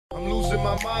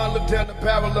my mind, look down the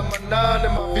barrel of my nine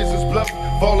and my vision's blurry,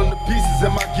 falling to pieces.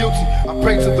 Am I guilty? I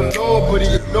pray to the Lord, but he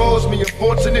ignores me,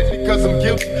 unfortunately, because I'm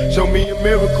guilty. Show me a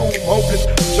miracle, I'm hopeless.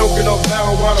 I'm choking off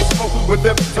marijuana smoke with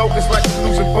every token, it's like I'm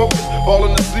losing focus.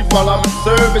 Falling asleep while I'm in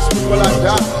service, when will I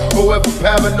die? Forever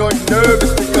paranoid,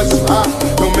 nervous because I'm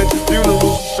high. Don't mention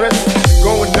funerals, stress,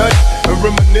 going nuts, and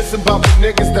reminiscing about the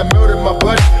niggas that murdered my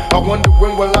buddy. I wonder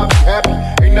when will I be happy?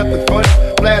 Ain't nothing funny.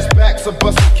 Flashbacks of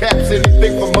busting caps,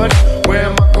 anything for money. Where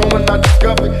am I going? I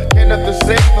discovered. Can't nothing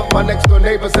save but my next door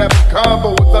neighbors having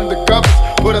combo with undercovers.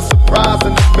 Put a surprise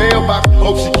in the mailbox,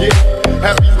 hope she get it.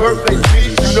 Happy birthday,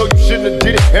 bitch. You know you shouldn't have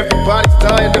did it. Everybody's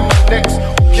dying in my necks.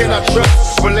 Who can I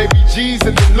trust? Will they be G's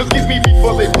and then look at me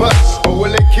before they bust? Or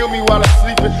will they kill me while I'm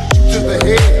sleeping? Shoot to the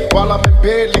head while I'm in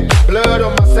bed, leaking blood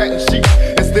on my satin sheet.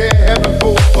 Is there heaven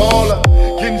for a baller?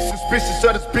 Getting suspicious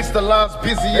of this bitch, the line's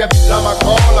busy every time I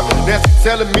call her. Nancy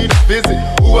telling me to visit,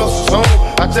 who else is home?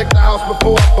 I check the house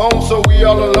before I phone, so we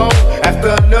all alone. After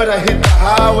another hit the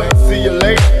highway, see you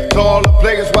later. To all the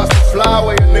players, watch the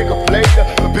flyway, a nigga played her.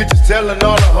 The bitches telling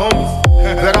all the homies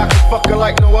that I can fuck her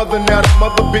like no other. Now the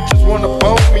mother bitches wanna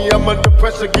bone me. I'm under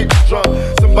pressure, getting drunk.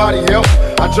 Somebody help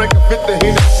me. I drank a fifth of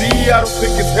Hennessy, I don't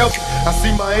think it's healthy. I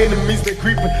see my enemies, they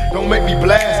creeping, don't make me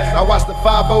blast. I watch the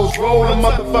 5-0s roll, the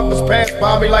motherfuckers pass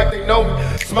by me like they know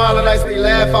me. Smiling as they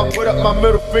laugh, I put up my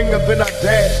middle finger, then I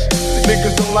dash.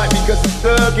 Niggas don't like me cause I'm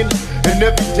thugging, and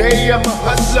every day I'm a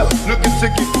hustler, looking to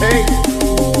get paid.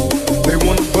 They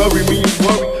wanna bury me and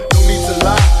worry, no need to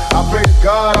lie. I pray to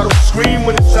God I don't scream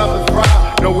when it's time to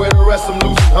cry. Nowhere to rest, I'm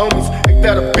losing homies, ain't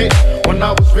that a bitch? When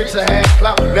I was rich I had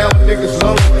clout, now niggas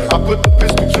lonely. I put the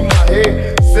pistol to my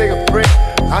head, say a prayer.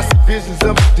 I see visions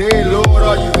of me dead, Lord,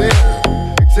 are you there?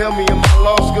 They tell me am I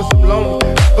lost cause I'm lonely.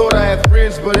 I thought I had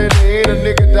friends, but in the end a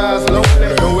nigga dies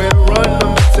lonely. Nowhere to run,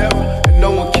 I'm the terror, and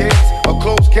no one cares. A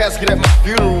closed casket at my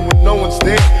funeral when no one's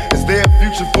there. Is there a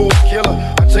future for a killer?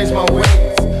 I changed my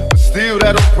ways, but still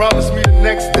that don't promise me the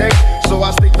next day. So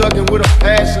I stay thugging with a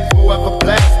passion, forever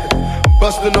blasting. I'm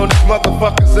busting on these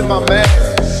motherfuckers in my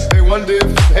mask. They wonder if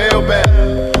I'm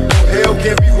hellbound. Hell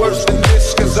can't be worse than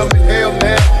this, cause I'm in hell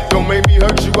now. Don't make me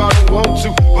hurt you, I don't want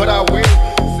to, but I will.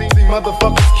 See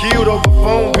motherfuckers killed over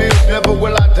phone bills. Never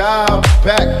will I die, I'll be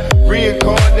back.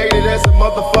 Reincarnated as a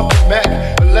motherfucking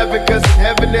Mac 11, cause in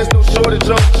heaven there's no shortage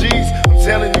on